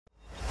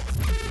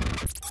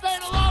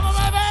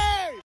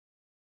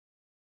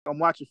I'm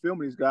watching film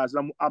of these guys.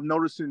 I'm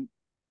noticing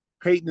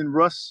Peyton and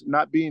Russ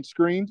not being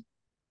screened,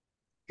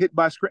 hit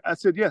by screen. I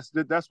said, yes,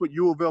 that's what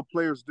Louisville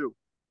players do.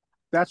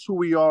 That's who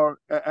we are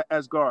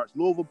as guards.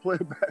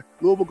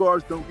 Louisville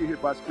guards don't get hit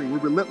by screen. We're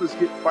relentless,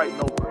 fighting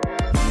over it.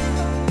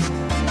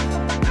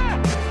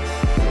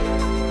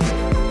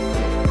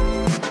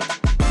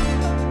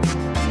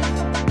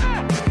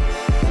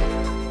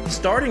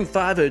 Starting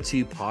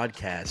 502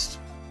 Podcast.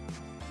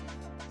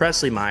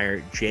 Presley,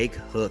 Meyer, Jake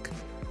Hook.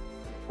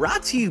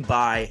 Brought to you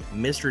by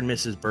Mr. and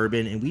Mrs.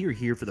 Bourbon, and we are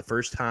here for the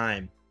first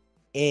time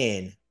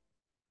in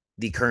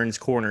the Kern's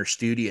Korner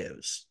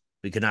studios.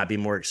 We could not be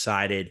more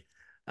excited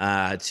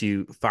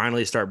to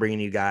finally start bringing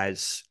you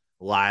guys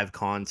live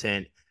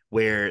content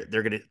where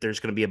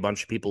there's gonna be a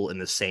bunch of people in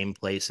the same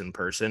place in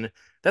person.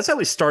 That's how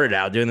we started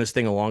out doing this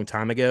thing a long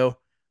time ago.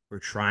 We're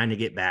trying to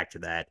get back to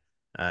that.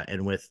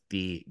 And with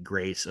the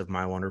grace of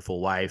my wonderful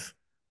wife,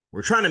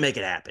 we're trying to make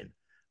it happen.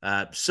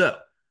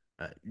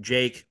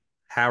 Jake,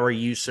 how are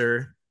you,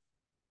 sir?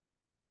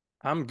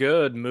 I'm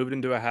good. Moved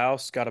into a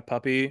house, got a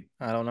puppy.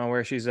 I don't know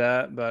where she's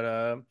at,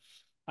 but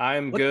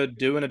I'm good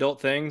doing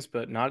adult things,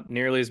 but not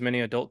nearly as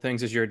many adult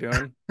things as you're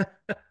doing.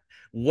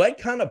 What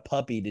kind of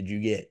puppy did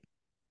you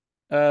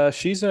get?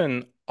 She's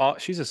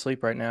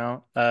asleep right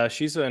now.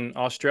 She's an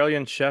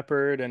Australian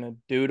Shepherd and a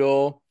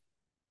Doodle.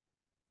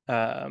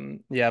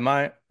 Yeah,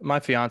 my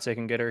fiance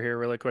can get her here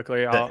really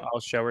quickly. I'll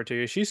show her to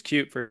you. She's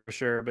cute for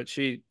sure, but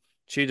she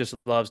just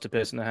loves to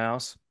piss in the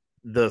house.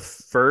 The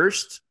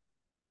first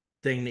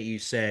thing that you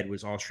said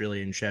was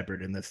Australian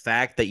Shepherd, and the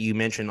fact that you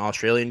mentioned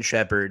Australian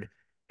Shepherd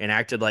and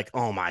acted like,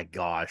 oh my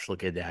gosh,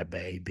 look at that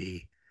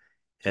baby.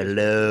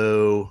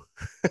 Hello.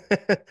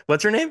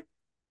 What's her name?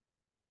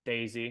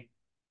 Daisy.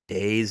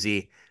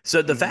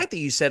 So the fact that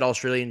you said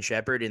Australian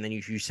Shepherd and then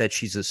you said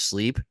she's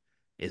asleep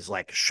is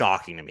like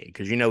shocking to me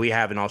because we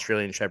have an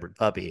Australian Shepherd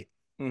puppy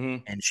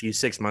and she's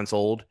 6 months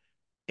old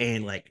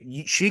and like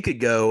she could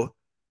go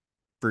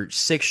for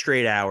 6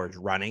 straight hours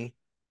running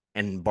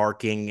and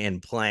barking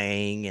and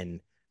playing and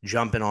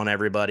jumping on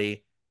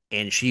everybody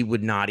and she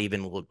would not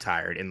even look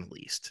tired in the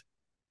least.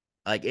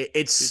 Like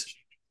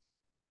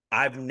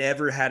I've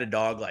never had a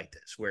dog like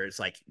this where it's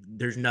like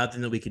there's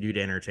nothing that we could do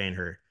to entertain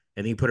her.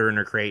 And then you put her in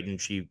her crate and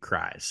she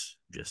cries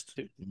just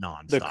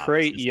nonstop. The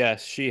crate,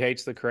 yes, she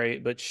hates the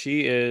crate, but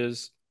she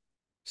is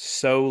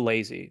so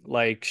lazy.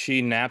 Like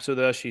she naps with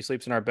us, she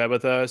sleeps in our bed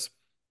with us,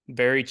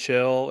 very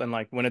chill. And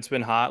like when it's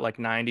been hot, like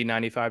 90,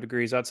 95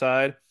 degrees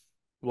outside,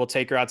 we'll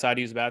take her outside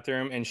to use the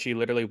bathroom and she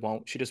literally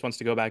won't. She just wants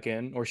to go back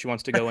in, or she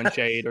wants to go in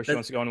shade, or she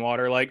wants to go in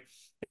water. Like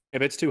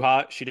if it's too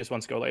hot, she just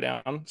wants to go lay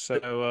down.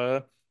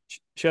 So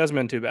she hasn't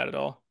been too bad at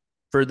all.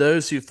 For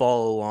those who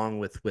follow along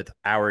with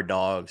our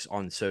dogs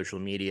on social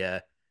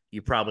media,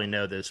 you probably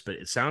know this, but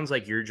it sounds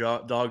like your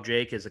dog,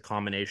 Jake, is a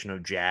combination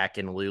of Jack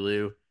and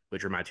Lulu,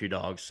 which are my 2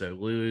 dogs. So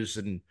Lulu's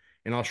an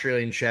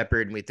Australian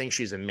Shepherd, and we think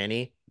she's a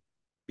mini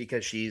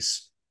because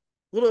she's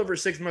a little over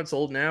 6 months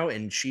old now,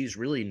 and she's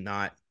really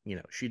not,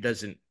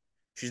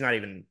 she's not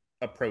even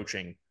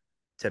approaching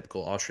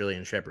typical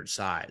Australian Shepherd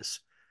size.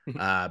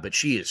 But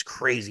she is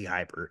crazy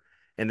hyper.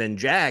 And then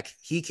Jack,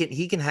 he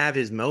can have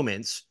his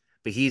moments,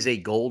 but he's a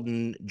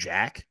golden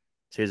Jack.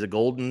 So he's a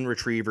golden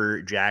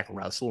retriever Jack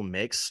Russell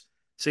mix.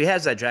 So he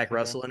has that Jack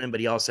Russell in him, but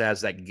he also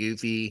has that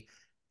goofy,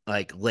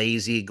 like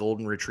lazy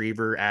golden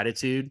retriever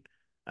attitude.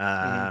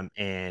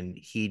 And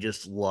he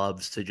just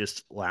loves to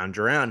just lounge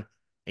around.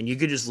 And you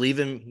could just leave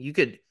him.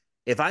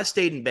 If I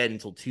stayed in bed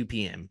until 2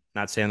 p.m.,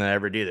 not saying that I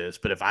ever do this,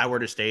 but if I were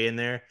to stay in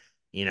there,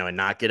 and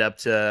not get up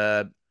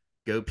to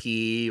go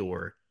pee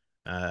or,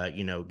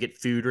 get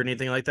food or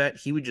anything like that,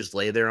 he would just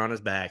lay there on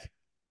his back,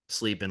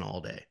 sleeping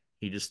all day.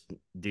 He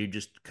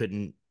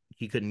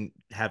couldn't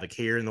have a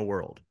care in the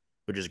world,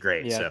 which is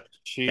great. Yeah, so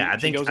I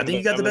think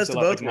you got the best of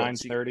both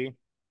worlds. 9:30.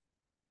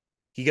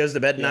 He goes to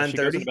bed at 9:30. She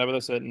goes to bed with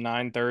us at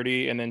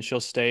 9:30, and then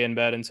she'll stay in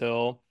bed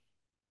until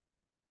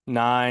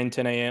 9,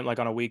 10 a.m. Like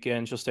on a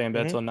weekend, she'll stay in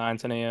bed till 9,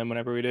 10 a.m.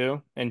 whenever we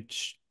do. And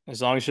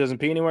as long as she doesn't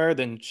pee anywhere,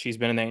 then she's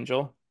been an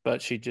angel.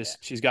 But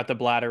she's got the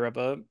bladder of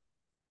a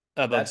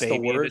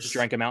baby that just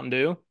drank a Mountain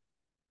Dew.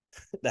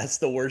 That's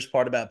the worst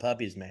part about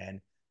puppies,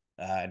 man.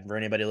 And for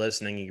anybody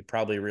listening, you could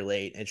probably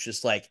relate. It's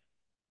just like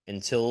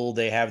until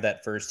they have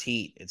that first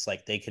heat, it's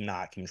like they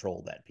cannot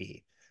control that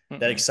pee.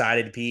 That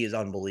excited pee is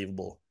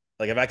unbelievable.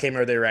 Like if I came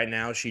over there right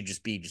now, she'd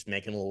just be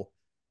making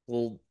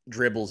little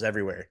dribbles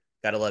everywhere.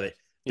 Gotta love it.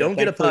 Don't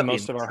get a puppy.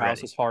 Most of our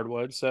house is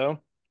hardwood, so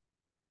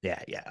yeah.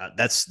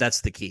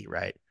 That's the key,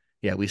 right?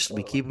 Yeah, we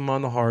keep them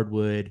on the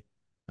hardwood,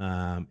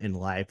 and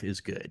life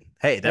is good.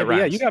 Hey, that rhymes.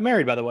 Yeah, you got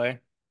married, by the way.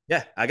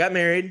 Yeah, I got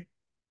married.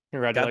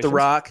 Congratulations. Got the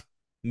rock.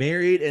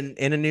 Married and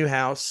in a new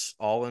house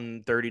all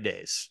in 30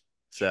 days.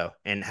 So,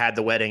 and had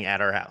the wedding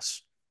at our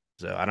house.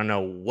 So I don't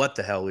know what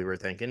the hell we were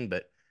thinking,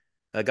 but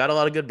I got a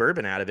lot of good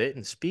bourbon out of it.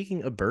 And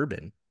speaking of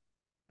bourbon,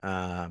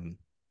 Mr.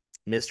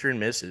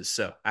 and Mrs.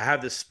 So I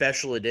have this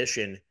special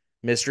edition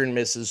Mr. and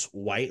Mrs.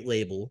 white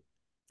label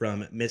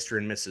from Mr.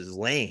 and Mrs.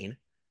 Lane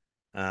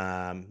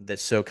that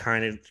so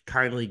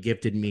kindly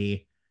gifted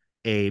me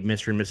a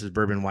Mr. and Mrs.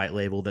 Bourbon white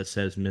label that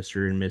says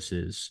Mr. and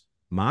Mrs.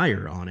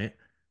 Meyer on it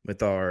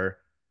with our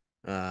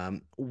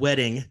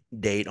wedding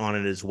date on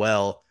it as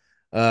well.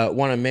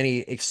 One of many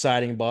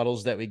exciting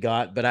bottles that we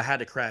got, but I had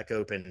to crack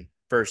open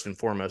first and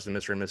foremost the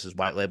Mr. and Mrs.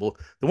 White Label.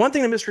 The one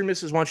thing that Mr. and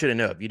Mrs. wants you to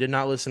know, if you did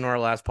not listen to our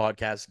last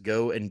podcast,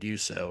 go and do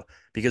so,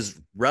 because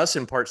Russ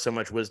imparts so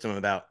much wisdom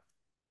about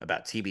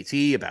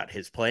TBT, about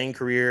his playing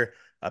career,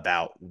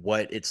 about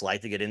what it's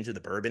like to get into the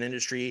bourbon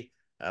industry.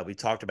 We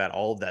talked about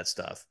all of that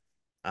stuff.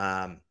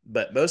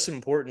 But most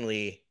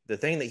importantly, the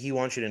thing that he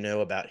wants you to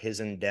know about his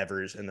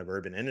endeavors in the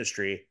bourbon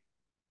industry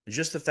is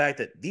just the fact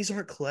that these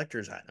aren't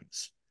collector's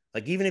items.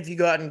 Like, even if you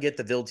go out and get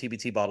the Ville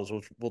TBT bottles,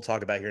 which we'll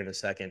talk about here in a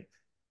second,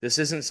 this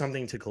isn't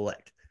something to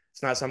collect.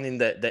 It's not something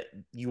that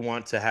you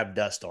want to have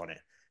dust on it.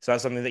 It's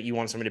not something that you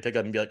want somebody to pick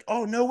up and be like,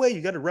 oh, no way,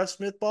 you got a Russ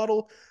Smith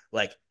bottle?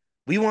 Like,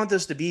 we want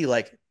this to be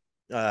like,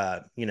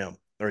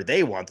 or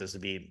they want this to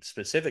be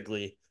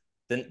specifically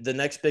the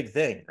next big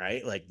thing,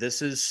 right? Like,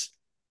 this is,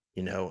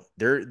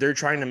 they're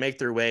trying to make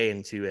their way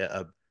into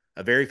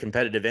a very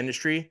competitive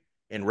industry,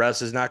 and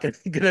Russ is not going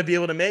to be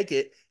able to make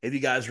it if you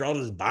guys are all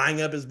just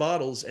buying up his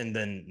bottles and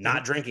then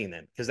not drinking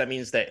them, because that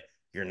means that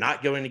you're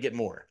not going to get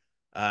more.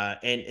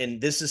 And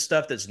this is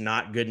stuff that's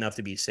not good enough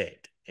to be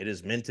saved. It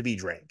is meant to be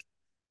drank.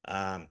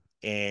 And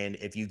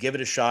if you give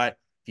it a shot,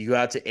 if you go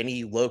out to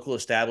any local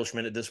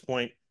establishment at this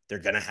point, they're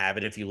going to have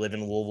it. If you live in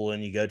Louisville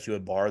and you go to a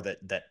bar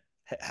that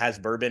has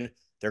bourbon,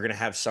 they're going to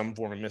have some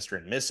form of Mr.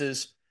 and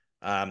Mrs.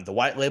 The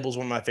white label is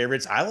one of my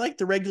favorites. I like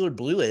the regular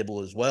blue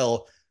label as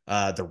well.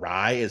 The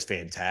rye is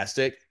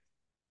fantastic.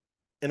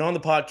 And on the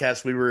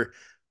podcast, we were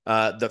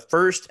the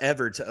first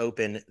ever to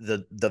open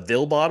the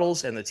Ville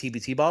bottles and the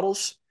TBT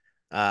bottles.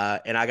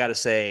 And I got to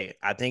say,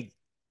 I think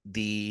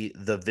the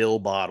Ville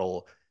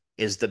bottle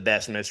is the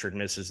best Mr. and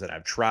Mrs. that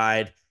I've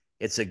tried.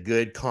 It's a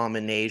good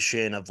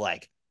combination of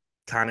like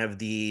kind of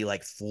the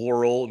like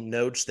floral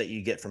notes that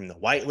you get from the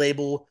white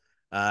label,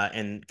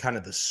 and kind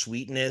of the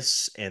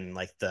sweetness and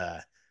like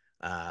the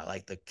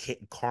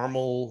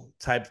caramel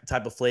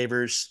type of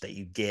flavors that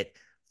you get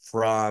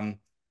from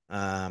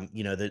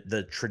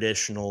the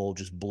traditional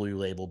just blue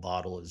label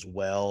bottle as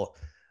well.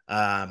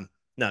 No,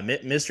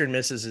 Mr. and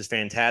Mrs. is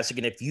fantastic.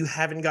 And if you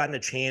haven't gotten a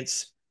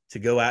chance to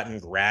go out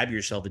and grab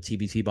yourself a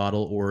TBT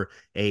bottle or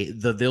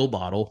the Ville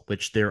bottle,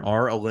 which there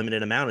are a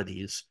limited amount of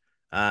these,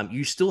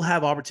 you still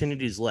have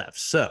opportunities left.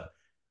 So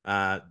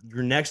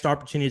your next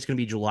opportunity is going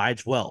to be July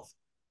 12th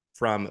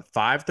from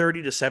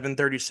 5:30 to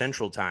 7:30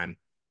 Central Time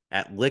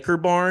at Liquor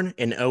Barn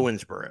in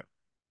Owensboro. If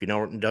you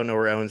don't know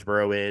where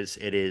Owensboro is,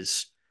 it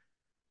is,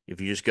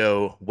 if you just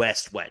go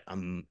west,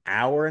 an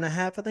hour and a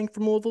half, I think,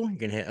 from Louisville, you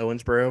can hit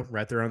Owensboro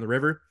right there on the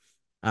river.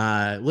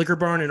 Liquor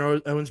Barn in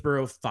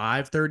Owensboro,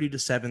 5:30 to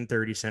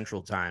 7:30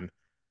 Central Time.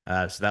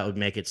 So that would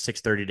make it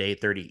 6:30 to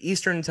 8:30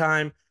 Eastern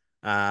Time.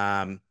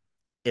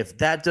 If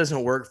that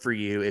doesn't work for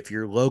you, if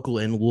you're local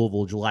in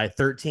Louisville, July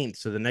 13th,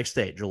 so the next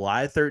day,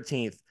 July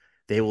 13th,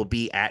 they will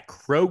be at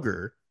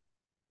Kroger.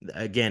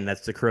 Again,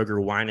 that's the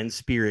Kroger Wine and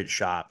Spirit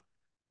Shop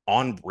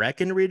on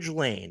Breckenridge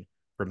Lane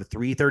from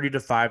 3:30 to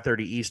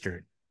 5:30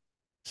 Eastern.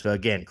 So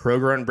again,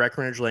 Kroger on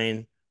Breckenridge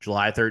Lane,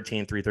 July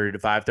 13th, 3:30 to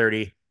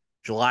 5:30.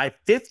 July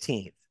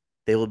 15th,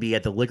 they will be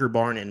at the Liquor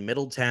Barn in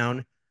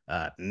Middletown,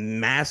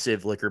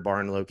 massive Liquor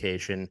Barn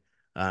location.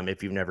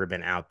 If you've never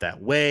been out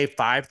that way,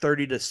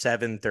 5:30 to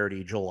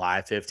 7:30,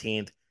 July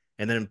 15th.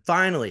 And then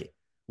finally,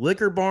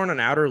 Liquor Barn on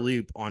Outer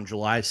Loop on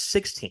July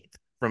 16th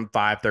from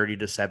 5:30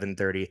 to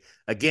 7:30.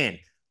 Again,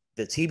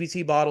 the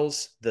TBT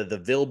bottles, the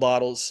Ville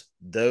bottles,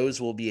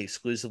 those will be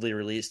exclusively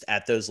released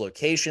at those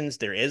locations.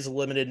 There is a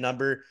limited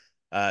number.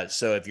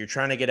 So if you're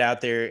trying to get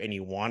out there and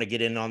you want to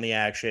get in on the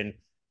action,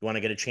 you want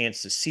to get a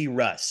chance to see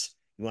Russ,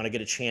 you want to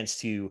get a chance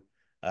to,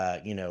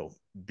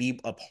 be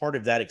a part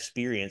of that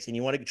experience, and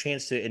you want a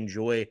chance to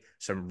enjoy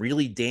some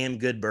really damn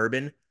good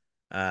bourbon,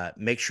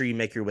 make sure you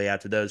make your way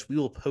out to those. We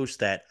will post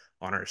that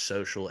on our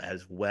social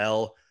as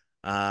well.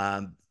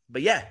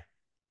 But yeah,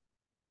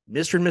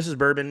 Mr. and Mrs.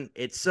 Bourbon,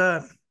 it's,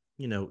 the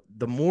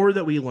more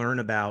that we learn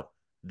about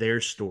their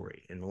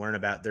story and learn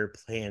about their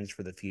plans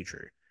for the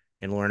future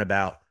and learn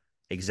about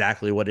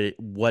exactly what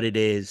it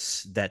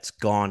is that's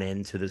gone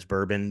into this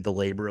bourbon, the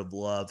labor of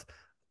love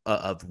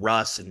of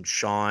Russ and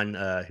Sean,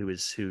 who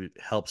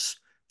helps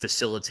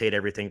facilitate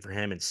everything for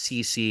him, and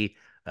Cece,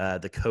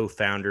 the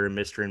co-founder of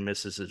Mr. and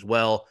Mrs. as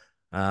well.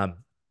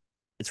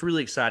 It's a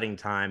really exciting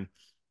time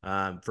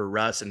for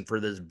Russ and for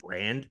this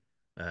brand.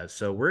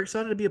 So we're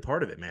excited to be a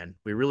part of it, man.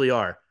 We really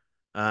are.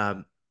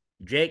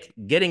 Jake,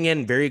 getting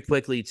in very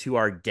quickly to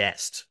our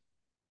guest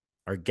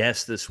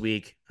this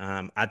week.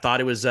 I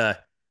thought it was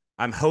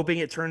I'm hoping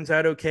it turns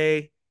out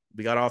okay.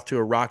 We got off to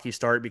a rocky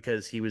start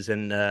because he was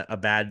in a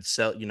bad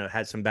cell,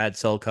 had some bad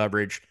cell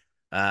coverage.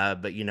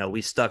 But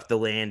we stuck the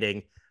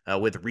landing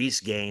with Reece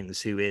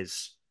Gaines, who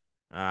is,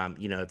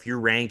 if you're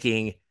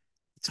ranking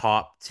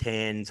top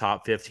 10,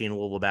 top 15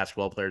 Louisville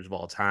basketball players of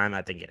all time,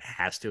 I think it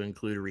has to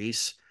include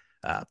Reece,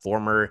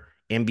 former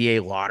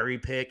NBA lottery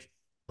pick,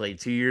 played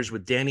 2 years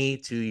with Denny,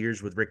 2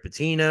 years with Rick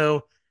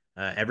Pitino,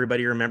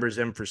 Everybody remembers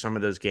him for some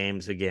of those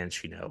games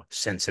against,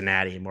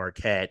 Cincinnati,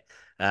 Marquette.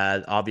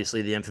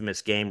 Obviously, the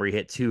infamous game where he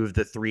hit 2 of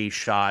the 3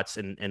 shots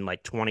in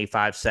like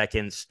 25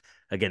 seconds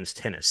against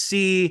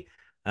Tennessee.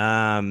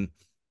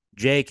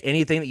 Jake,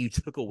 anything that you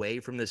took away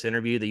from this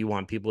interview that you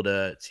want people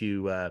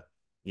to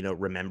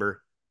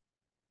remember?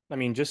 I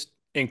mean, just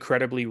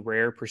incredibly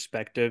rare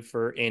perspective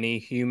for any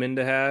human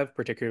to have,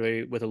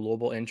 particularly with a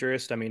Louisville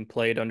interest. I mean,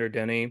 played under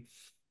Denny,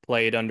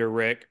 played under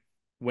Rick,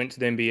 went to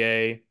the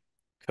NBA,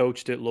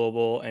 coached at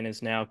Louisville, and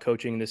is now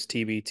coaching this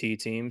TBT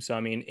team. So, I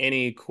mean,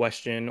 any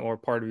question or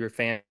part of your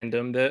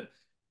fandom that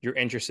you're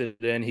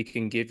interested in, he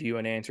can give you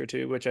an answer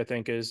to, which I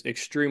think is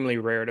extremely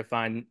rare to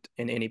find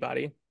in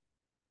anybody.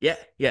 Yeah,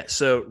 yeah.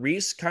 So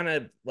Reece kind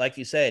of, like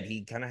you said,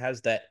 he kind of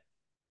has that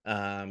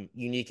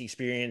unique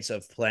experience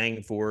of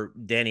playing for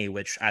Denny,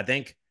 which I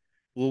think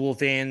Louisville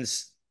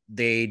fans,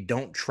 they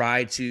don't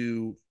try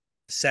to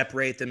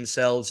separate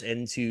themselves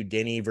into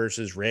Denny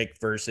versus Rick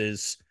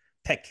versus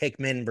Peck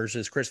Hickman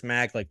versus Chris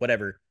Mack, like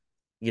whatever,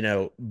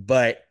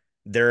 but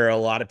there are a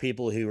lot of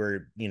people who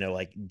are,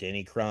 like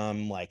Denny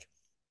Crum, like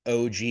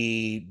OG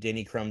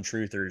Denny Crum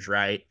truthers,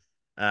 right?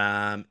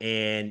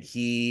 And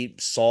he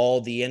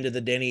saw the end of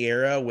the Denny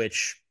era,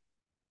 which,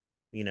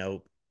 you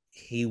know,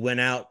 he went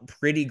out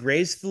pretty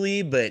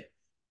gracefully, but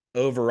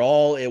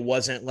overall, it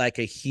wasn't like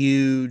a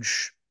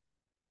huge.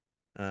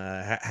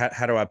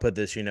 How do I put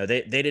this?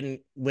 They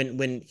didn't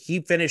when he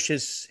finished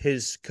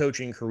his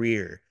coaching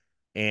career,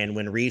 and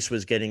when Reece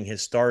was getting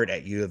his start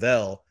at U of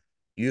L,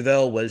 U of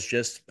L was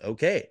just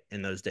okay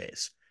in those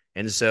days,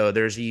 and so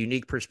there's a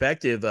unique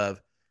perspective of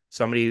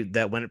somebody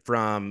that went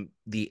from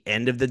the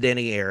end of the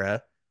Denny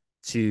era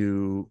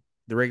to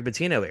the Rick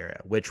Pitino era,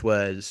 which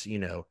was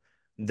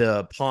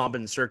the pomp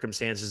and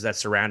circumstances that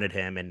surrounded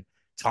him, and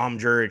Tom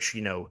Jurich,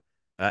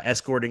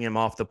 escorting him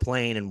off the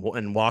plane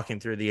and walking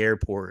through the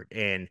airport,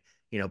 and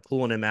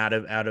pulling him out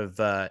of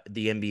the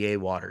NBA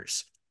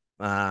waters.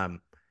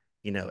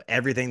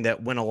 Everything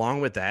that went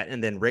along with that,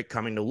 and then Rick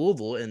coming to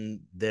Louisville,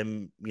 and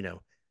them,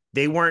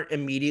 they weren't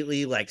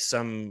immediately like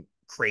some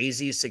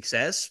crazy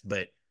success,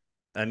 but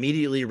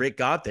immediately Rick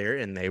got there,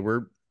 and they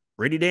were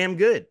pretty damn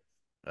good.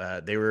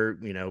 They were,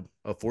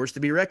 a force to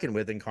be reckoned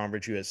with in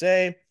Conference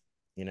USA.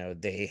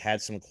 They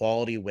had some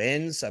quality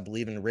wins. I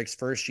believe in Rick's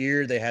first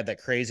year, they had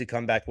that crazy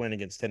comeback win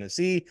against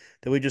Tennessee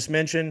that we just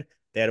mentioned.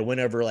 They had a win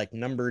over like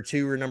number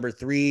 2 or number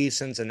 3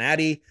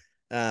 Cincinnati.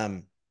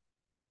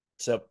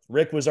 So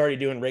Rick was already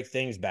doing Rick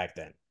things back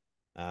then.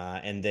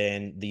 And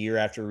then the year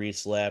after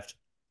Reece left,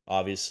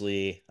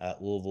 obviously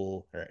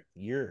Louisville, or a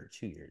year or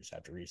 2 years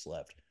after Reece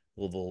left,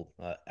 Louisville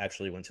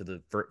actually went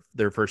to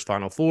their first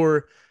Final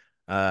Four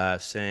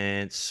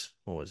since,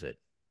 what was it,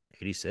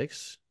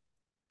 86?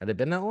 Had it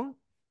been that long?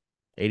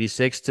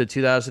 86 to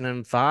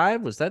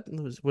 2005? Was it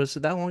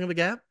that long of a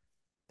gap?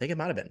 I think it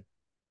might have been.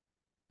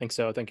 I think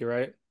so. I think you're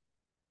right.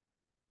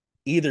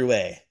 Either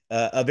way,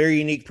 a very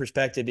unique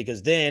perspective,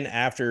 because then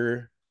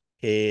after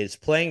his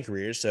playing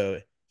career, so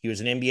he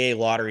was an NBA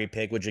lottery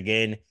pick, which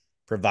again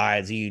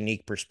provides a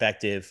unique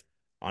perspective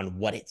on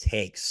what it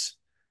takes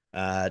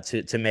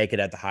to make it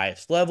at the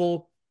highest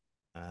level.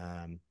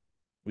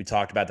 We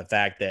talked about the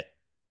fact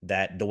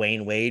that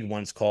Dwayne Wade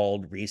once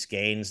called Reece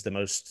Gaines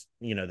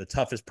the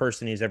toughest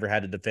person he's ever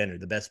had to defend, or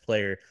the best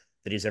player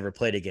that he's ever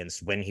played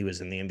against when he was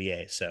in the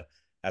NBA. So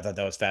I thought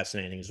that was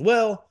fascinating as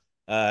well.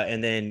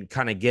 And then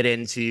kind of get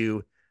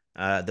into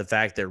the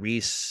fact that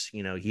Reece,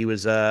 he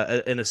was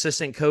an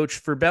assistant coach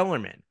for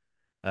Bellarmine.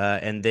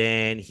 And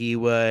then he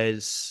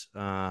was,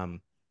 I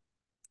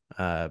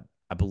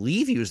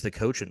believe he was the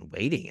coach in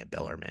waiting at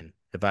Bellarmine,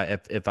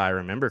 if I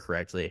remember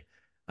correctly.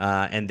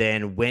 And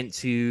then went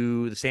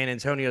to the San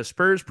Antonio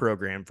Spurs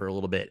program for a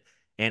little bit,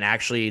 and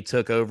actually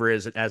took over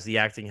as the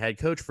acting head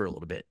coach for a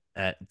little bit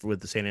with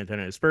the San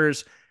Antonio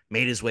Spurs.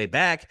 Made his way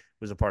back,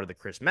 was a part of the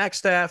Chris Mack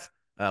staff,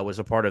 was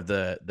a part of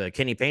the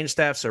Kenny Payne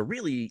staff. So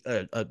really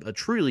a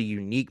truly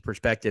unique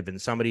perspective,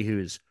 and somebody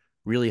who's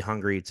really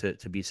hungry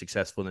to be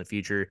successful in the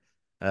future.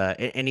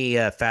 Any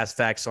fast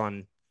facts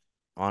on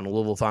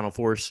Louisville Final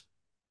Fours?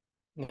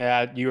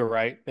 Yeah, you were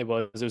right. It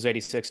was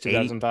 86,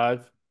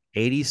 2005.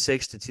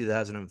 86 to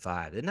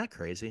 2005. Isn't that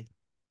crazy?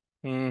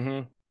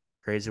 Mm-hmm.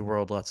 Crazy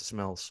world, lots of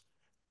smells.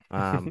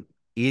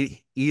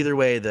 Either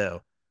way,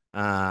 though,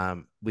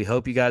 we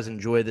hope you guys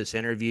enjoy this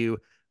interview.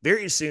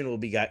 Very soon, we'll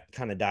be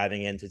kind of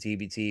diving into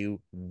TBT,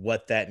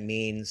 what that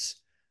means,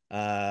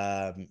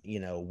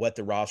 what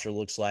the roster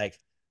looks like.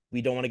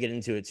 We don't want to get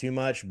into it too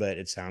much, but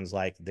it sounds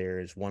like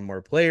there's one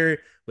more player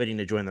waiting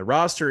to join the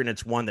roster, and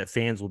it's one that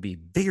fans will be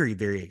very,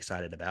 very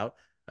excited about.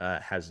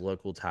 Has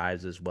local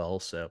ties as well,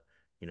 so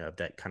if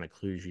that kind of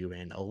clues you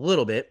in a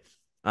little bit.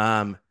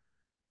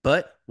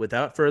 But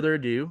without further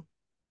ado,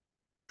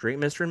 drink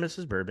Mr. and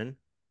Mrs. Bourbon,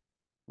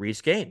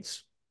 Reece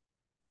Gaines.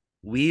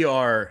 We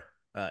are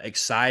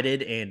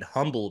excited and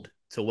humbled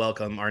to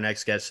welcome our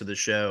next guest to the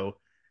show.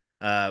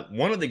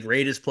 One of the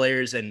greatest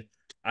players, and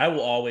I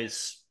will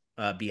always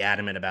be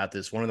adamant about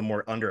this, one of the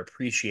more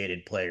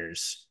underappreciated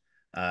players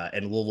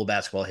in Louisville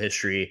basketball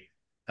history,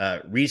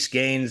 Reece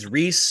Gaines.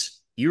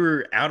 Reece,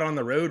 you're out on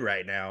the road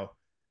right now.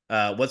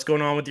 What's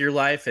going on with your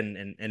life,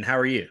 and how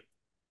are you?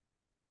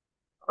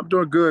 I'm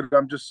doing good.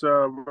 I'm just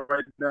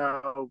right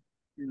now,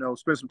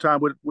 spend some time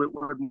with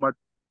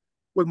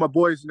my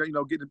boys. Getting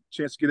a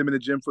chance to get them in the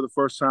gym for the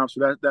first time.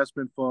 So that's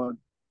been fun.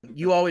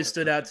 You always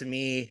stood out to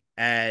me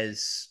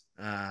as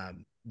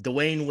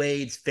Dwayne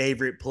Wade's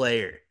favorite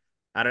player.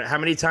 I don't. How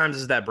many times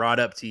has that brought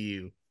up to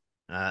you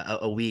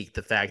a week?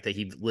 The fact that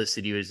he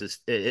listed you as this,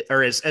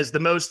 or as the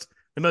most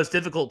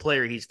difficult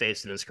player he's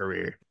faced in his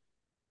career.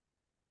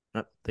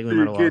 I think we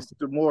might You have get, lost.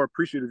 the more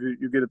appreciative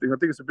you get. I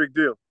think it's a big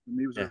deal. I mean,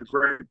 he was a Yeah.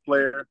 great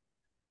player,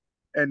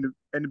 and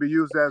to be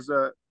used as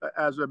a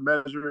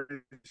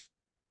measuring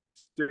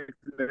stick,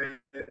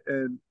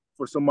 and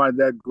for somebody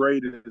that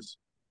great is,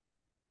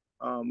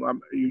 you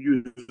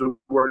use the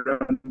word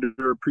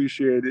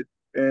underappreciated,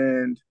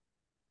 and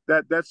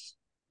that's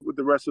with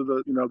the rest of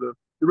the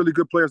really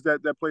good players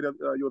that played at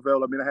U of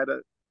L. I mean, I had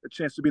a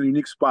chance to be in a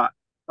unique spot,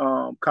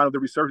 kind of the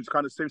resurgence,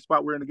 kind of the same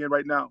spot we're in again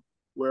right now,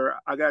 where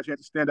I got a chance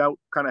to stand out,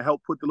 kind of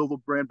help put the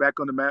Louisville brand back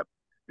on the map,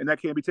 and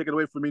that can't be taken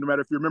away from me, no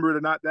matter if you remember it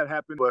or not. That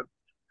happened, but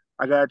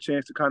I got a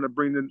chance to kind of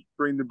bring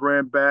the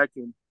brand back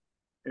and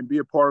be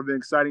a part of an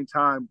exciting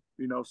time.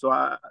 So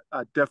I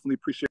definitely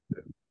appreciate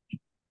it.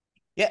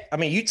 Yeah, I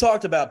mean, you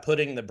talked about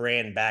putting the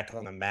brand back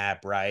on the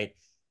map, right?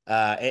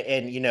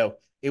 And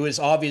it was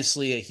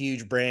obviously a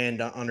huge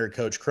brand under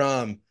Coach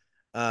Crum.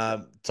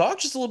 Talk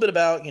just a little bit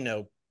about,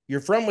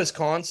 you're from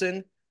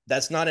Wisconsin.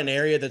 That's not an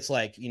area that's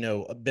like,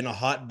 been a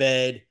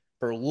hotbed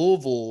for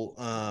Louisville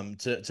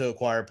to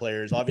acquire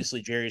players.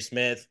 Obviously, Jerry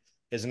Smith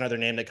is another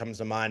name that comes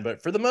to mind,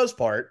 but for the most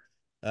part,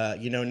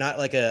 not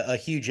like a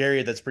huge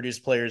area that's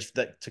produced players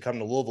to come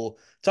to Louisville.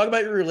 Talk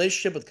about your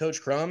relationship with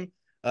Coach Crum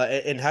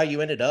and how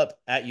you ended up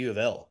at U of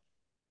L.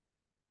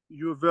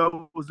 U of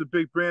L was a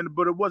big brand,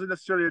 but it wasn't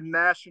necessarily a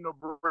national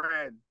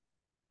brand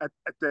at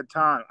that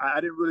time.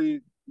 I didn't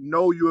really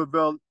know U of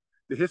L,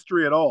 the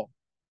history at all,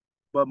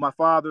 but my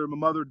father and my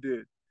mother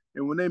did.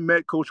 And when they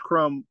met Coach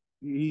Crum,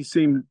 he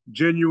seemed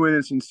genuine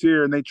and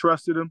sincere, and they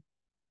trusted him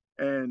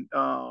and as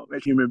a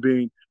human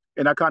being.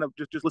 And I kind of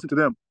just listened to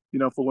them,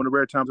 for one of the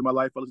rare times in my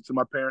life. I listened to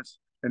my parents,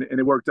 and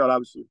it worked out,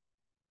 obviously.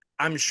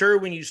 I'm sure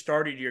when you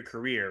started your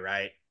career,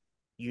 right,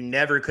 you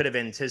never could have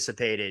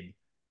anticipated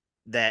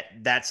that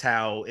that's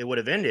how it would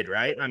have ended,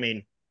 right? I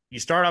mean, you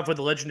start off with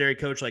a legendary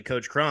coach like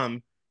Coach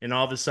Crum, and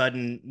all of a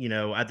sudden,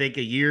 I think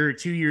a year,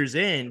 2 years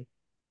in,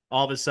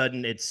 all of a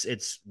sudden it's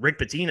Rick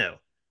Pitino,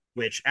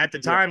 which at the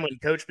Yeah. time when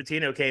Coach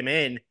Pitino came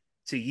in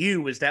to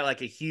you, was that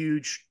like a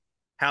huge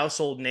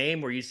household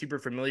name? Were you super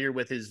familiar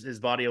with his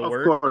body of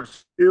work? Of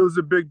course, it was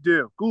a big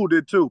deal. School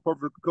did too.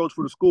 Perfect coach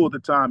for the school at the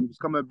time. He was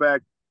coming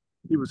back.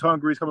 He was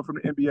hungry. He's coming from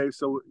the NBA,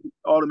 so he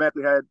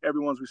automatically had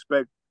everyone's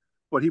respect.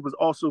 But he was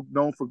also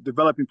known for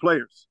developing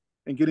players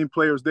and getting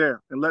players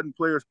there and letting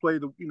players play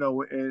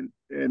and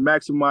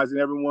maximizing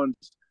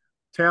everyone's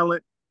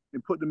talent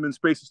and putting them in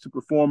spaces to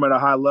perform at a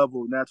high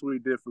level. And that's what he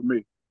did for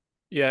me.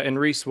 Yeah, and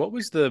Reece, what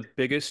was the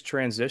biggest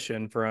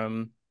transition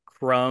from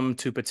Crum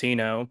to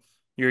Pitino?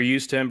 You're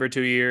used to him for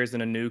 2 years,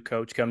 and a new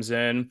coach comes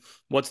in.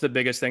 What's the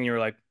biggest thing you were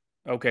like,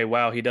 okay,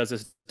 wow, he does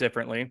this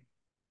differently?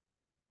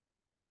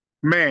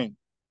 Man,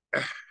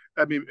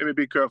 let me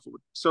be careful.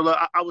 So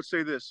I would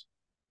say this: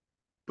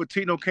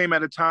 Pitino came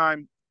at a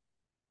time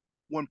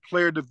when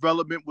player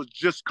development was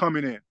just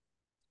coming in.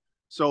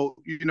 So,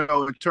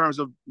 in terms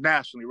of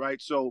nationally,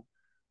 right? So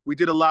we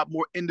did a lot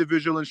more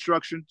individual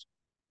instructions,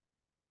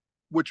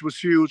 which was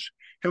huge.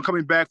 Him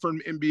coming back from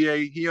the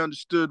NBA, he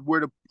understood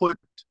where to put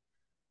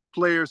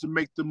players and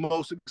make the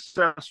most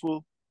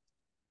successful.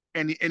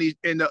 And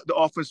the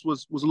offense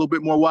was a little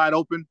bit more wide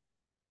open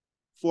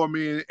for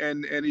me.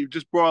 And he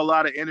just brought a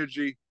lot of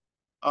energy,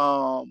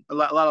 a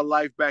lot of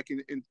life back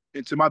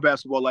into my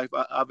basketball life,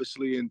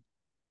 obviously. And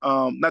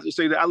not to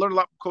say that I learned a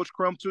lot from Coach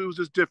Crum too. It was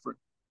just different.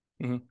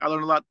 Mm-hmm. I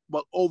learned a lot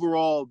about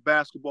overall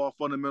basketball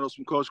fundamentals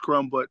from Coach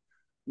Crum, but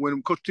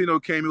when Coach Tino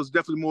came, it was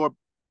definitely more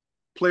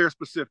player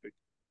specific.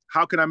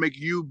 How can I make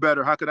you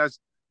better? How can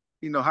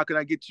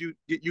I get you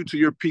to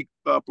your peak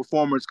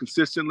performance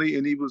consistently?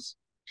 And he was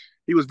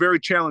very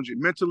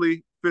challenging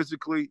mentally,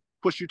 physically,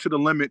 push you to the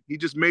limit. He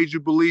just made you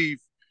believe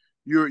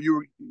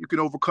you can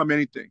overcome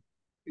anything.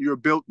 You're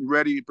built and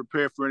ready and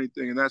prepared for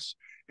anything.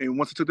 And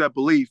once you took that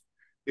belief,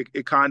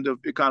 it kind of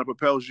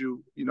propels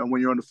you,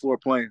 when you're on the floor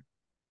playing.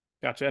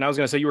 Gotcha. And I was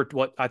going to say, you were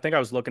what I think I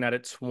was looking at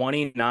it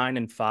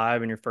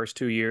 29-5 in your first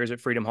 2 years at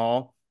Freedom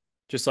Hall.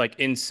 Just like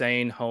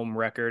insane home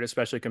record,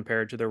 especially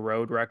compared to the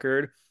road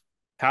record.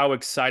 How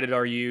excited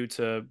are you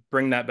to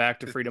bring that back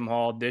to Freedom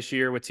Hall this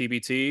year with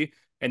TBT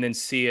and then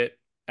see it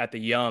at the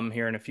Yum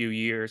here in a few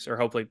years, or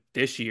hopefully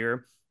this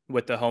year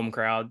with the home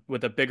crowd,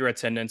 with a bigger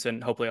attendance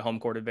and hopefully a home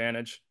court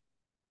advantage?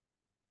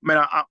 Man,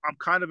 I'm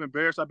kind of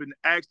embarrassed. I've been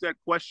asked that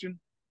question,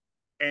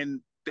 and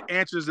the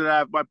answers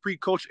that my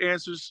pre-coach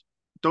answers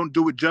don't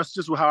do it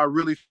justice with how I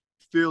really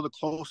feel the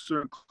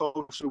closer and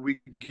closer we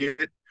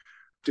get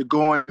to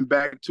going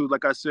back to,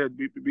 like I said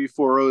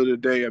before earlier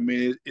today. I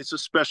mean, it's a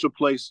special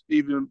place,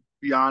 even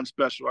beyond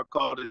special. I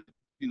call it,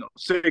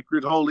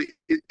 sacred, holy.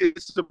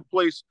 It's a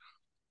place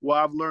where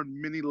I've learned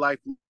many life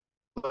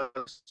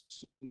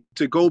lessons.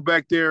 To go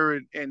back there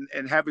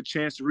and have a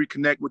chance to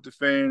reconnect with the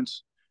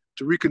fans,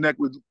 to reconnect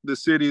with the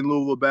city and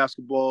Louisville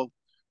basketball,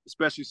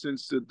 especially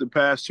since the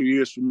past 2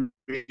 years for me,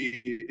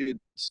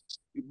 it's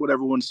what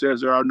everyone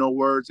says. There are no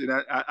words, and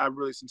I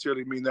really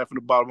sincerely mean that from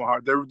the bottom of my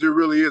heart. There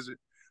really isn't.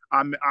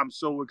 I'm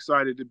so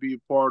excited to be a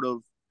part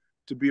of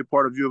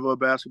U of L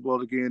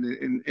basketball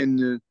again,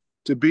 and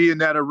to be in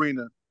that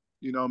arena.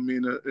 You know, what I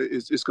mean,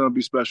 it's going to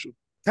be special.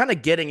 Kind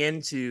of getting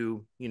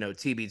into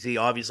TBT.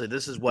 Obviously,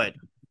 this is what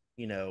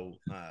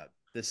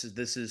this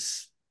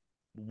is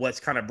what's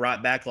kind of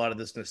brought back a lot of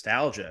this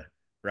nostalgia,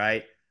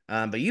 right?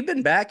 But you've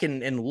been back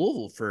in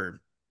Louisville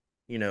for,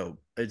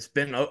 it's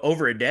been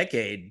over a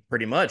decade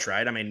pretty much,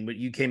 right? I mean,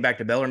 you came back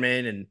to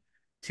Bellarmine in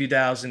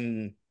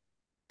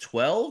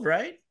 2012,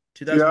 right?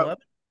 2011?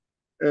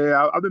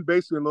 Yeah, I've been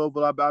basically in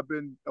Louisville. I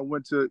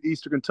went to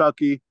Eastern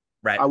Kentucky.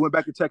 Right. I went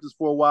back to Texas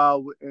for a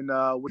while and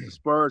with the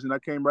Spurs, and I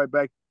came right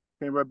back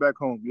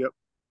home. Yep.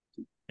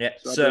 Yeah.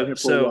 So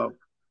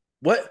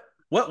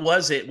what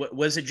was it?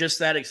 Was it just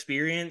that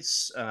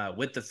experience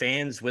with the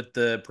fans, with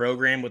the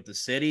program, with the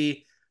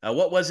city?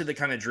 What was it that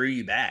kind of drew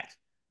you back?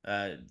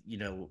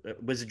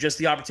 Was it just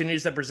the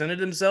opportunities that presented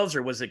themselves,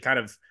 or was it kind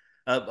of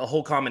a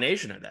whole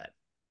combination of that?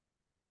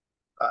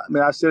 I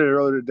mean, I said it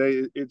earlier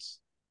today. It's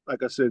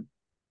like I said,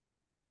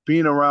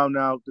 being around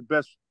now the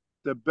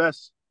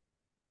best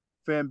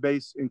fan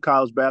base in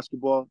college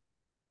basketball,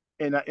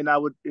 and I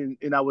would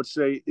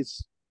say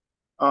it's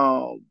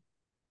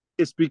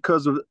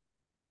because of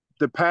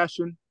the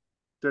passion,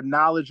 the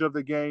knowledge of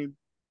the game,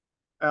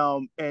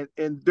 and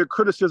their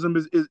criticism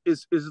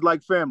is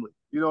like family.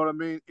 You know what I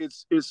mean?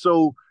 It's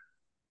so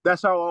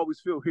that's how I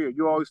always feel here.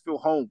 You always feel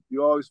home.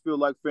 You always feel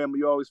like family.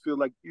 You always feel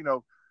like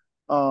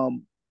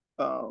um,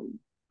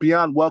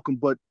 beyond welcome.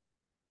 But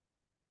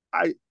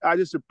I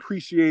just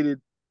appreciated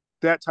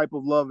that type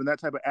of love and that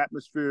type of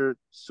atmosphere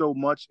so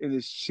much, and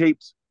it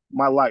shaped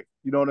my life.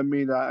 You know what I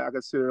mean? Like I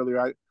said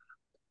earlier,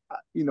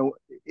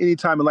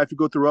 anytime in life you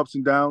go through ups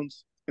and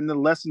downs, and the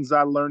lessons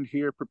I learned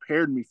here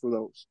prepared me for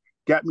those,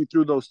 got me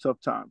through those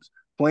tough times.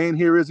 Playing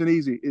here isn't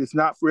easy. It's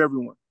not for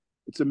everyone.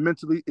 It's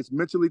mentally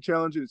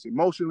challenging. It's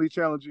emotionally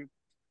challenging,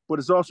 but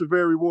it's also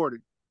very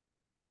rewarding.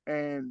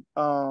 And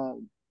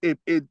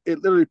it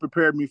literally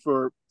prepared me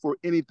for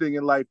anything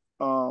in life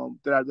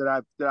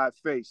that I've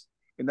faced,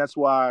 and that's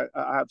why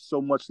I have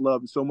so much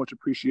love and so much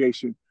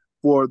appreciation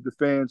for the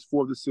fans,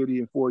 for the city,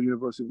 and for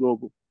University of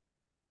Louisville.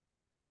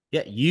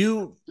 Yeah,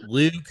 you,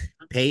 Luke,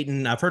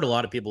 Peyton. I've heard a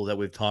lot of people that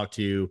we've talked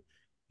to,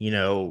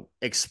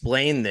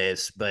 explain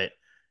this, but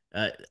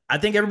I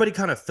think everybody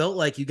kind of felt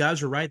like you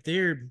guys were right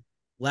there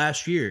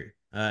last year,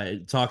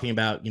 talking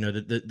about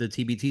the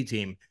TBT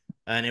team,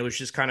 and it was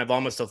just kind of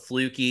almost a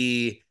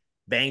fluky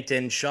banked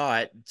in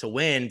shot to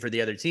win for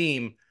the other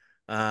team,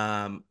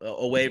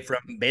 away from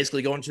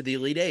basically going to the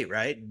Elite Eight,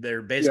 right?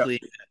 They're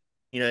basically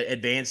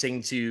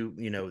advancing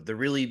to the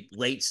really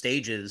late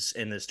stages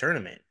in this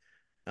tournament.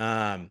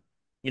 What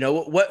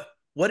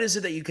is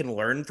it that you can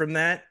learn from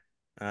that?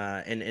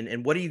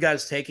 And what are you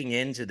guys taking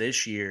into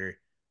this year?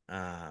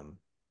 And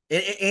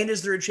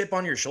is there a chip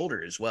on your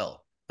shoulder as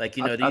well? Like,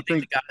 do you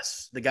think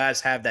the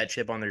guys have that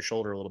chip on their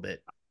shoulder a little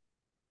bit?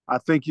 I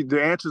think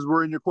the answers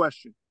were in your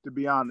question, to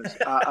be honest.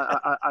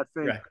 I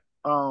think right.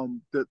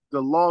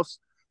 The loss,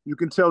 you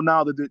can tell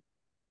now that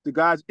the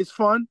guys, it's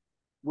fun.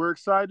 We're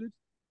excited,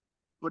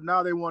 but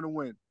now they want to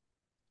win.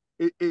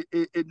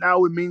 It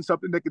now it means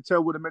something. They can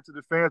tell what it meant to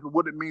the fans, but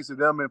what it means to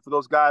them, and for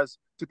those guys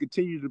to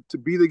continue to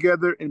be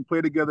together and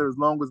play together as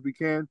long as we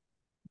can,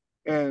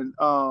 and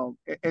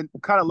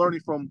kind of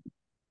learning from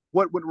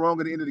what went wrong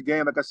at the end of the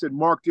game. Like I said,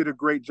 Mark did a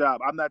great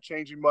job. I'm not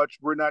changing much.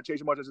 We're not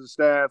changing much as a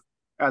staff,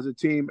 as a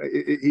team.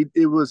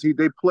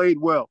 They played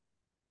well,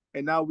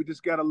 and now we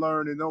just got to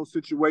learn in those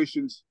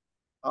situations.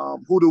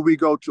 Who do we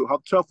go to? How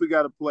tough we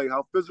got to play?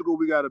 How physical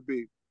we got to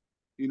be?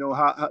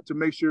 How to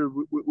make sure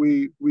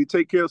we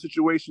take care of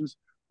situations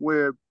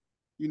where,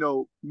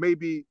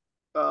 maybe,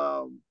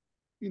 in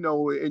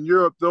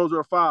Europe, those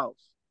are fouls.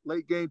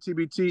 Late game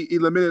TBT,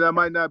 eliminated, that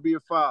might not be a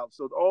foul.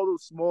 So all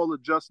those small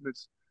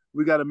adjustments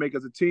we got to make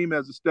as a team,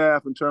 as a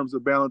staff, in terms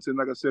of balancing,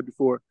 like I said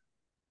before,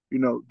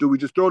 do we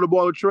just throw the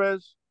ball to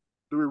Trez?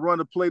 Do we run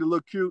a play to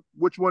look cute?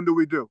 Which one do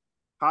we do?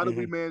 How do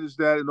we manage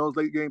that in those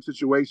late game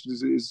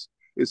situations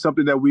is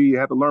something that we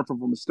have to learn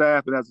from the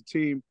staff and as a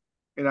team.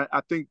 And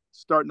I think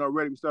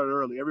we started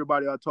early.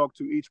 Everybody I talk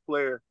to, each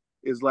player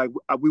is like,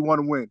 we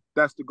want to win.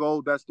 That's the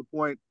goal. That's the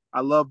point.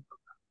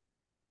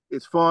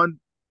 It's fun.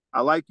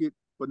 I like it,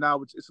 but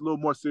now it's a little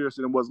more serious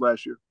than it was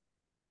last year.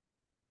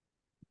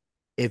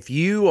 If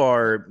you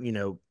are,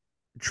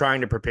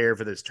 trying to prepare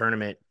for this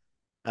tournament,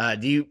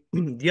 do you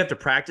have to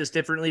practice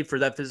differently for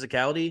that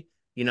physicality?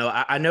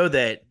 I know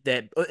that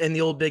in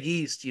the old Big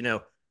East,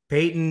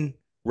 Peyton,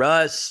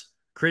 Russ,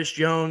 Chris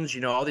Jones,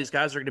 all these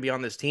guys are going to be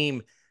on this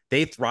team.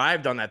 They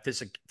thrived on that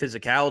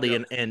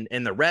physicality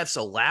and the refs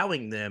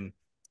allowing them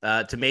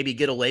to maybe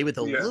get away with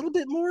a little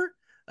bit more.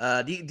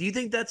 Do you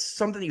think that's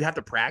something you have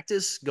to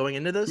practice going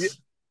into this?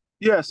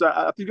 Yes,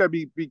 I think I'd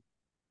be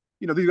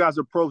these guys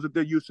are pros, that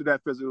they're used to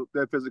that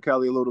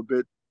physicality a little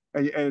bit,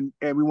 and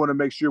we want to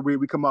make sure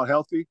we come out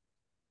healthy.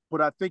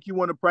 But I think you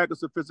want to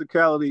practice the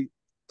physicality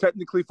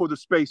technically for the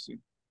spacing.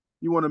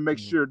 You want to make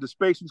sure the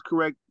spacing's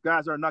correct.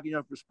 Guys aren't knocking you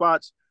off your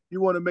spots.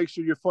 You want to make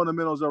sure your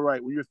fundamentals are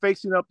right. When you're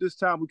facing up this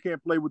time, we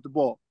can't play with the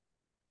ball.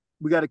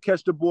 We got to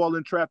catch the ball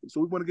in traffic.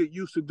 So we want to get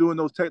used to doing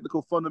those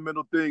technical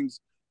fundamental things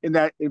in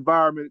that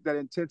environment, that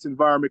intense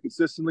environment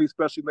consistently,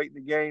 especially late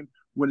in the game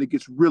when it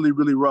gets really,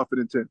 really rough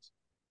and intense.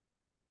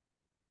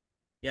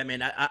 Yeah,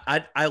 man,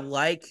 I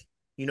like,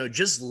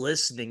 just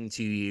listening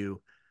to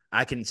you,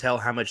 I can tell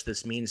how much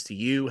this means to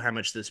you, how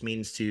much this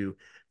means to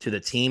the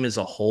team as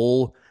a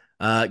whole.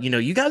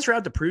 You guys are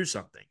out to prove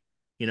something,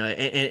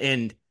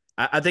 and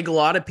I think a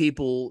lot of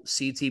people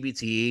see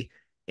TBT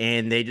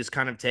and they just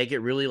kind of take it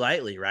really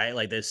lightly, right?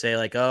 Like they say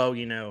like, oh,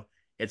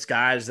 it's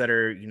guys that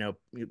are,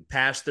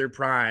 past their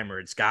prime, or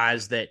it's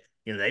guys that,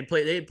 they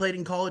played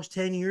in college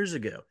 10 years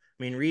ago.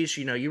 I mean, Reece,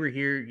 you were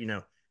here,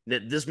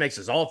 this makes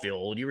us all feel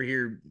old. You were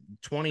here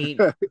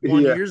 21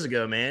 years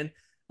ago, man.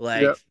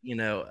 Like,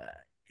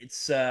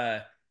 it's,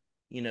 that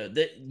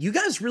you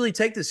guys really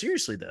take this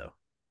seriously though.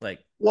 Like,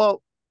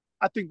 well,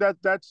 I think that's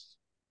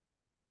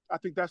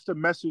the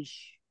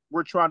message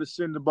we're trying to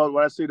send about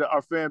what I say to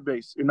our fan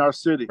base in our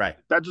city. Right.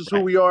 That's just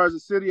who we are as a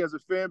city, as a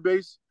fan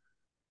base.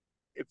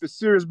 If it's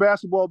serious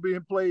basketball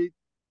being played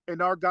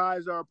and our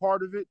guys are a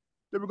part of it,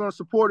 then we're going to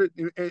support it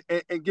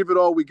and give it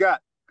all we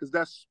got, because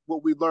that's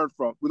what we learned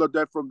from. We learned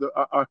that from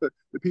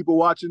the people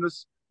watching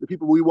us, the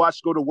people we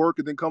watch go to work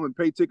and then come and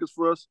pay tickets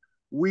for us.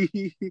 We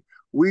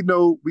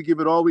know we give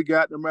it all we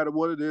got, no matter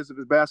what it is, if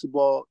it's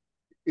basketball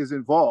is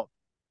involved.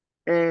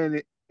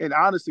 And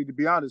honestly, to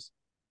be honest,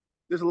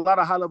 there's a lot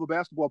of high-level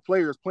basketball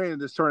players playing in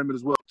this tournament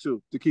as well,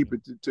 too, to keep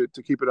it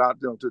to keep it out,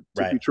 to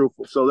be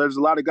truthful. So there's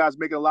a lot of guys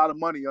making a lot of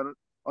money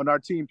on our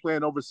team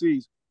playing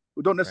overseas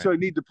who don't necessarily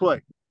need to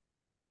play.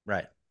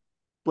 Right.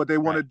 But they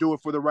want to do it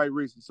for the right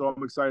reason. So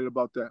I'm excited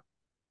about that.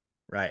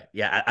 Right.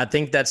 Yeah, I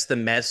think that's the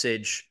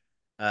message.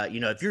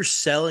 If you're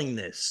selling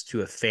this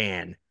to a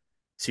fan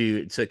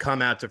to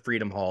come out to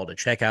Freedom Hall to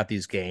check out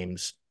these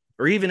games,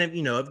 or even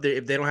if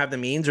they don't have the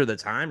means or the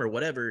time or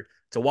whatever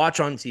to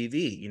watch on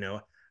TV,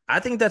 I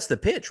think that's the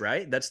pitch,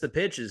 right? That's the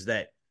pitch, is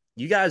that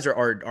you guys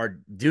are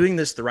doing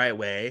this the right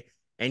way,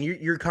 and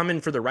you're coming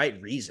for the right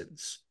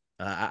reasons.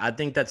 I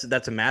think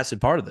that's a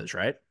massive part of this,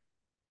 right?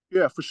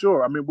 Yeah, for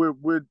sure. I mean,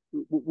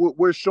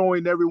 we're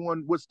showing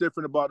everyone what's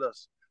different about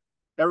us.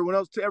 Everyone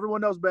else,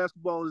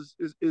 basketball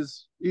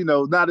is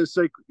not as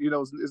sacred.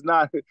 It's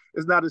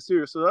not as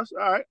serious. So that's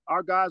all right.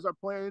 Our guys are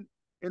playing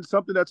in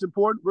something that's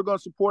important. We're going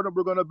to support them.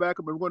 We're going to back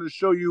them. And we're going to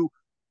show you.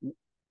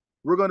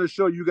 We're going to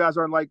show you guys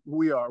aren't like who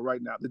we are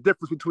right now. The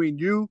difference between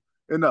you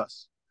and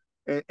us,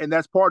 and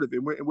that's part of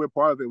it. We're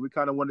part of it. We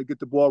kind of want to get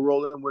the ball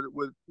rolling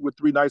with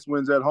 3 nice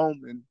wins at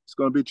home, and it's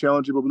going to be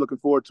challenging, but we're looking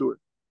forward to it.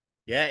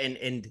 Yeah,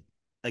 and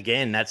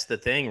again, that's the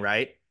thing,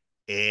 right?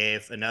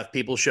 If enough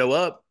people show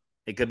up,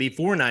 it could be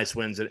 4 nice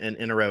wins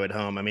in a row at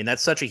home. I mean,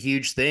 that's such a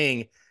huge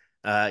thing.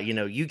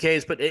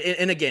 UK's, but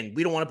and again,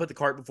 we don't want to put the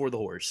cart before the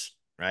horse,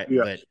 right?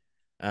 Yeah.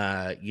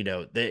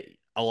 But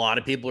a lot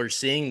of people are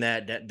seeing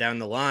that down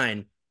the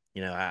line.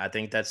 I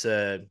think that's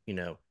as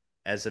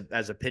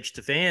a pitch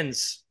to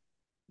fans,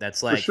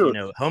 that's like,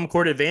 sure. Home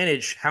court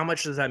advantage. How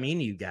much does that mean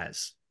to you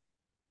guys?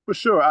 For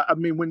sure. I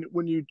mean,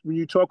 when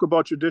you talk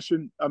about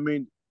tradition, I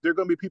mean, there are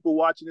going to be people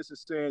watching this and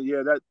saying,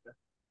 yeah, that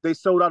they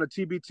sold out a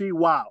TBT.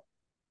 Wow.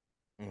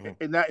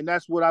 Mm-hmm. And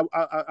that's what I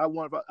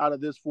want out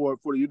of this for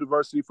the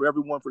university, for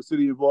everyone, for the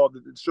city involved,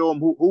 to show them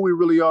who we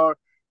really are,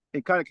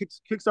 and kind of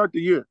kickstart the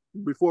year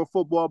before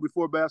football,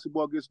 before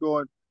basketball gets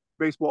going,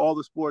 baseball, all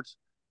the sports.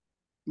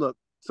 Look,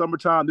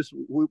 summertime,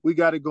 we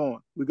got it going.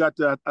 We got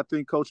the, I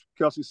think Coach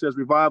Kelsey says,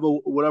 revival,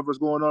 whatever's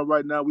going on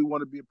right now. We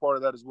want to be a part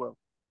of that as well.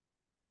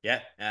 Yeah,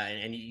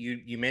 and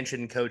you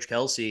mentioned Coach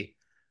Kelsey.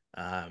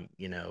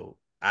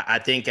 I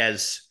think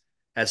as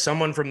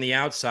someone from the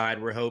outside,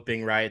 we're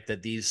hoping, right,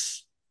 that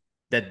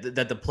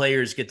that the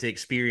players get to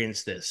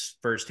experience this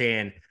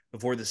firsthand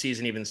before the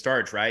season even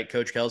starts, right?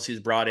 Coach Kelsey's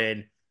brought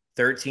in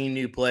 13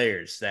 new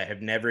players that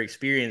have never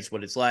experienced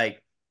what it's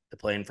like to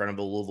play in front of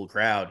a Louisville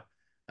crowd.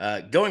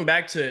 Going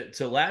back to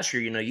last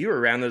year, you were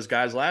around those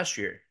guys last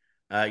year.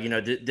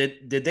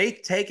 Did they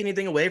take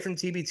anything away from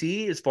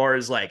TBT as far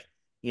as like,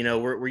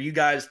 were you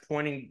guys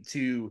pointing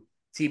to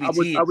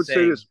TBT? I would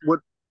say this.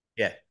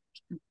 Yeah.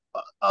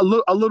 A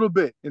little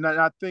bit, and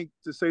I think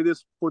to say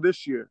this for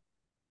this year,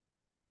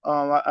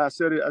 I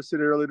said it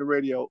earlier in the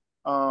radio.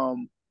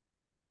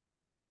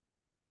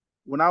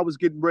 When I was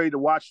getting ready to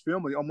watch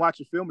film, I'm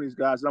watching film of these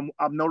guys.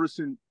 I'm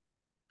noticing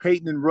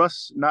Peyton and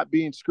Russ not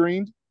being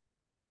screened,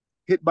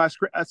 hit by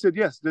screen. I said,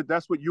 yes,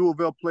 that's what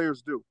Louisville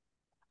players do.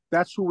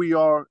 That's who we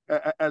are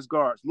as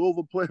guards.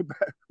 Louisville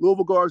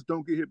guards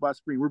don't get hit by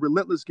screen. We're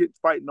relentless,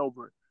 fighting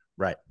over it.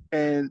 Right.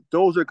 And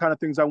those are the kind of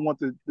things I want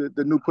the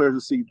new players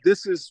to see.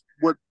 This is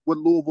what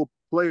Louisville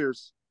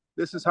players,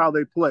 this is how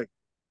they play.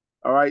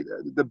 All right.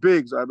 The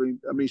bigs, I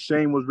mean,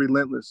 Shane was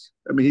relentless.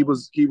 I mean,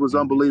 he was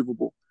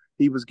unbelievable.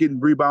 He was getting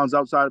rebounds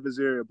outside of his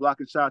area,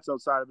 blocking shots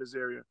outside of his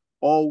area.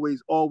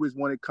 Always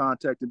wanted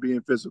contact and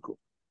being physical.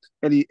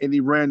 And he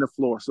ran the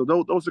floor. So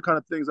those are kind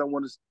of things I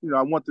want to,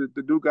 I want the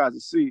Duke guys to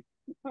see.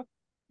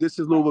 This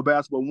is Louisville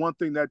basketball. One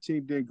thing that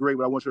team did great,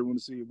 but I want everyone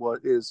to see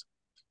is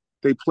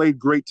they played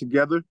great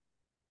together,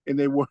 and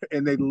they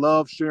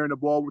love sharing the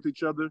ball with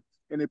each other,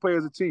 and they play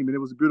as a team, and it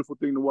was a beautiful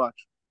thing to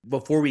watch.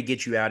 Before we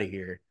get you out of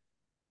here,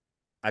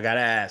 I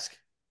gotta ask,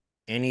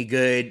 any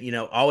good,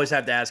 always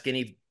have to ask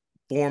any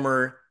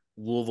former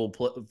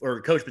Louisville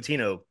or Coach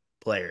Pitino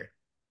player,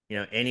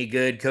 any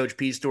good Coach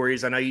P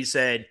stories? I know you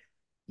said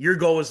your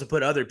goal was to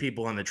put other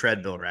people on the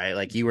treadmill, right?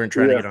 Like you weren't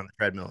trying to get on the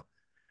treadmill,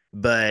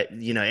 but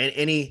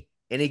any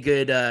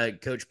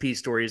good Coach P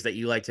stories that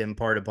you like to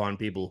impart upon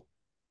people?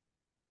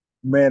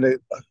 Man,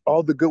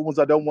 all the good ones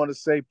I don't want to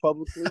say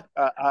publicly.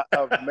 But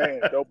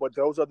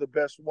those are the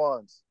best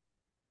ones.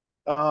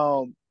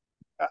 I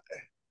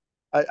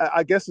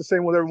guess the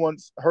same one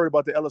everyone's heard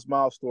about the Ellis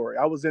Miles story.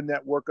 I was in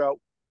that workout.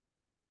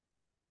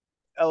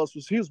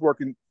 He was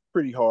working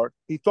pretty hard.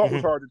 He thought it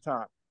was hard at the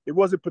time. It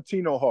wasn't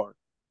Pitino hard.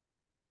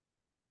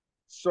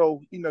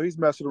 So, he's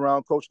messing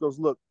around. Coach goes,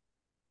 look,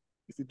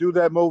 if you do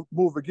that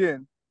move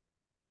again,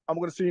 I'm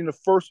going to see you in the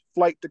first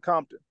flight to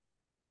Compton.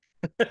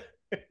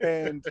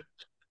 And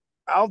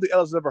I don't think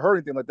Ellis has ever heard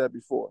anything like that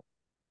before.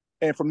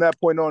 And from that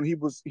point on, he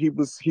was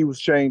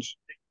changed.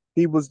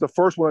 He was the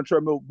first one on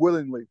treadmill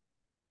willingly.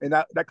 And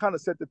that kind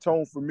of set the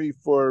tone for me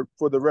for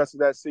the rest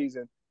of that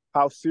season,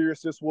 how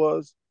serious this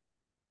was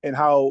and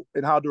how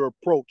to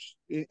approach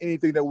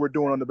anything that we're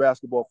doing on the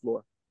basketball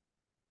floor.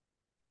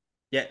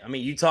 Yeah, I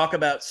mean, you talk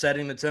about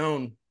setting the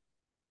tone.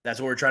 That's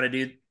what we're trying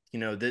to do,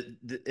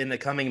 in the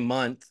coming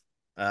month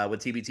with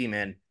TBT,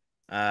 man.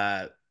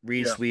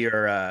 Reece, we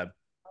are,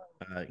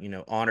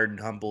 honored and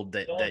humbled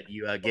that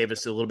you gave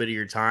us a little bit of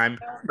your time.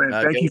 Man,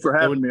 thank you for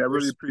having me. I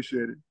really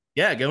appreciate it.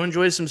 Yeah, go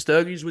enjoy some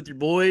Stogies with your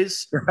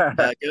boys.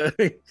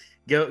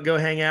 Go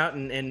hang out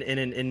and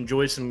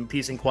enjoy some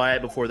peace and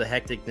quiet before the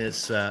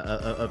hecticness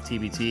of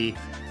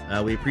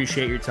TBT. We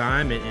appreciate your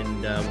time,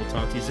 and we'll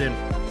talk to you soon.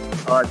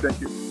 All right, thank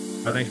you.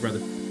 Thanks, brother.